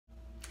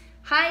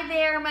Hi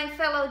there, my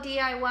fellow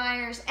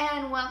DIYers,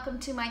 and welcome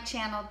to my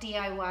channel,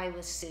 DIY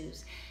with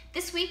Suze.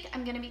 This week,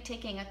 I'm going to be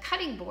taking a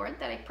cutting board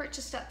that I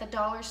purchased at the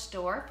dollar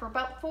store for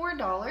about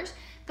 $4. I'm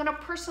going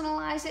to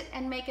personalize it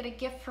and make it a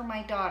gift for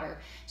my daughter.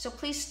 So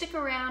please stick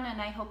around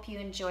and I hope you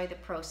enjoy the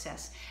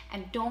process.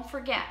 And don't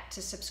forget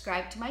to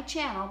subscribe to my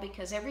channel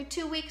because every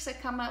 2 weeks I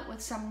come out with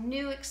some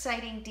new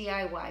exciting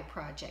DIY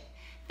project.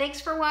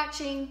 Thanks for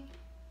watching.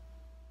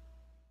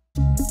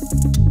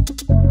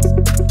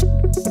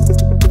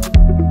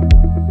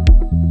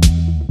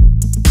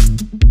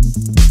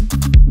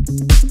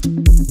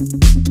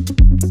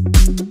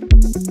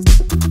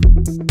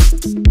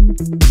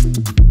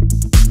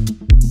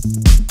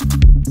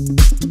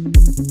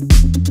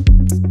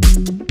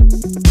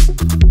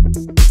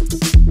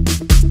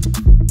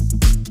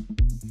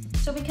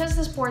 So because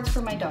this board's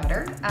for my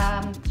daughter,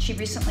 she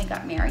recently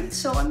got married,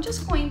 so I'm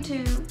just going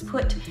to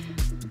put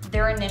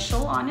their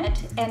initial on it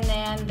and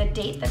then the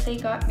date that they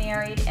got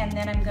married, and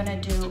then I'm going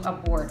to do a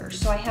border.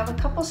 So I have a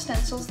couple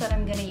stencils that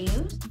I'm going to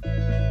use.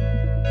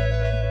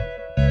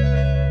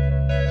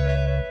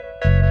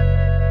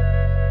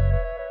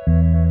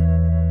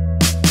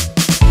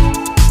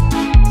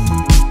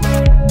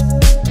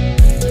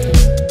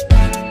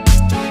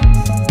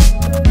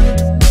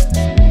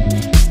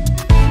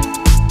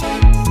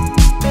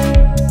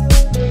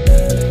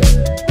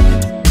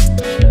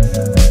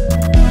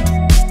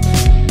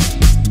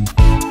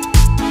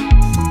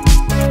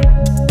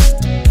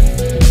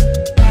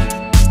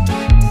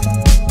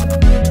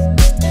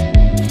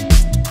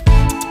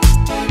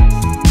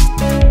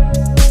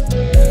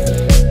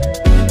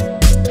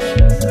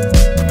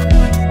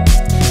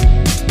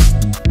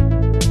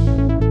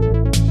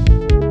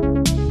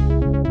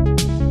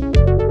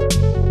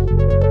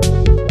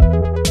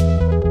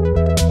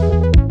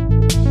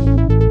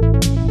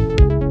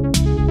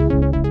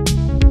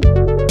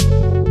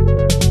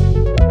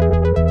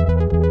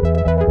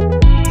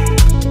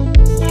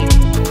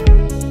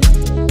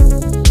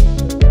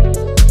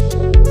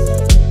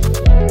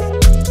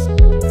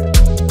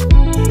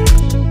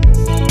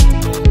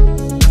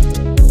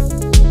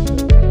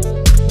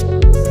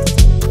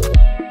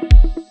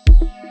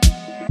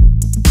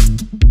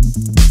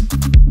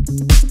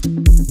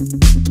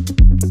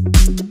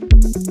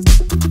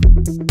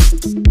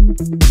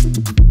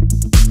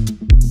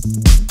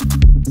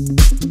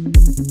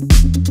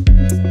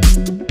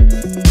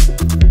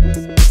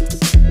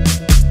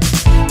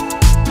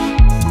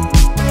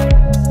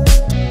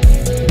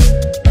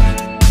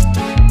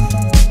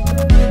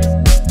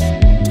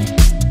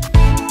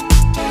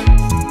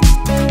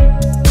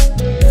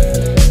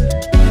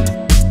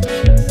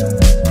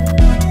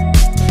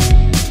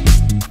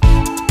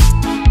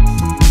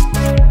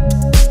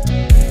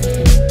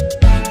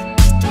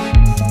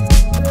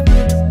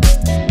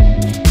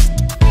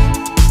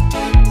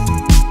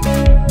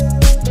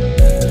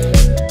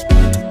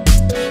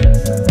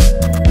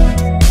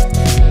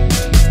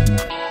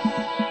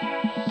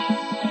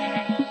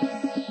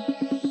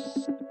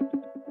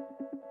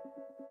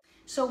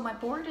 So my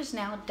board is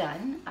now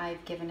done.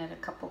 I've given it a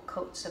couple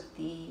coats of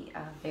the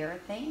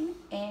Varathane,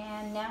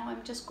 and now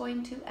I'm just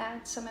going to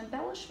add some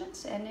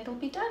embellishments and it'll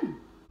be done.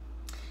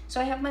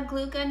 So I have my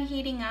glue gun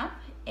heating up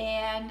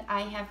and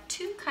I have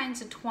two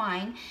kinds of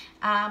twine.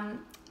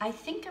 I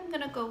think I'm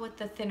gonna go with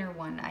the thinner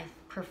one. I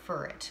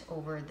prefer it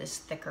over this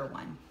thicker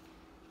one.